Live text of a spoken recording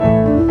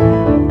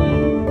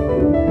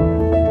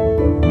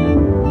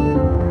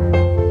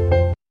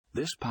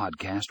This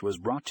podcast was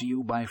brought to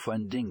you by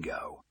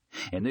Fundingo.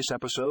 In this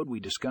episode,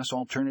 we discuss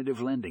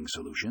alternative lending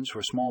solutions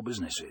for small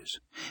businesses.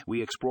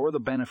 We explore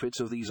the benefits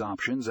of these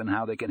options and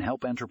how they can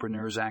help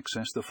entrepreneurs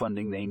access the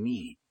funding they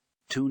need.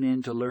 Tune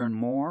in to learn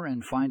more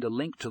and find a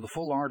link to the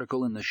full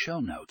article in the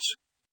show notes.